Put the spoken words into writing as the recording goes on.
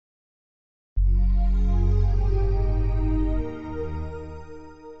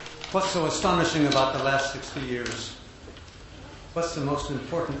What's so astonishing about the last 60 years? What's the most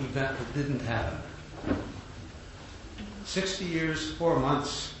important event that didn't happen? 60 years, 4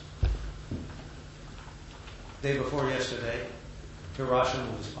 months, day before yesterday,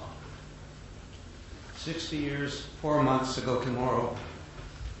 Hiroshima was bombed. 60 years, 4 months ago tomorrow,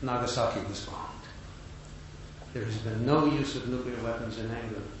 Nagasaki was bombed. There has been no use of nuclear weapons in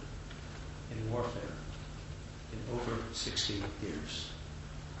anger, in warfare, in over 60 years.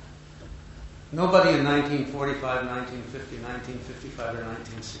 Nobody in 1945, 1950, 1955, or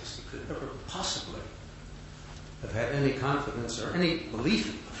 1960 could ever possibly have had any confidence or any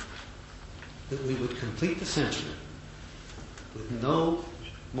belief that we would complete the century with no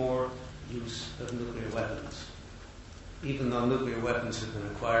more use of nuclear weapons, even though nuclear weapons have been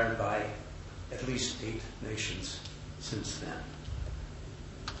acquired by at least 8 nations since then.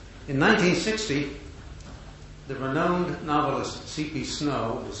 In 1960, the renowned novelist C.P.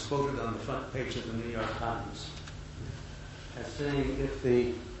 Snow was quoted on the front page of the New York Times as saying, if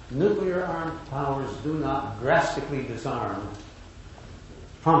the nuclear-armed powers do not drastically disarm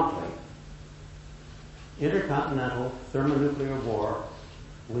promptly, intercontinental thermonuclear war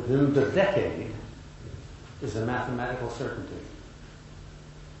within the decade is a mathematical certainty.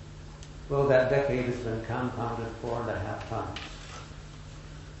 Well, that decade has been compounded 4.5 times.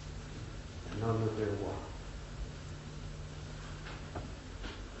 And no nuclear war.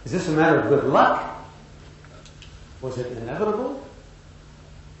 Is this a matter of good luck? Was it inevitable?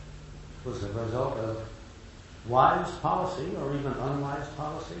 Was it a result of wise policy or even unwise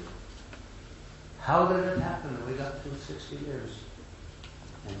policy? How did it happen that we got through 60 years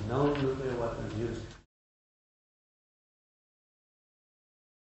and no nuclear weapons used?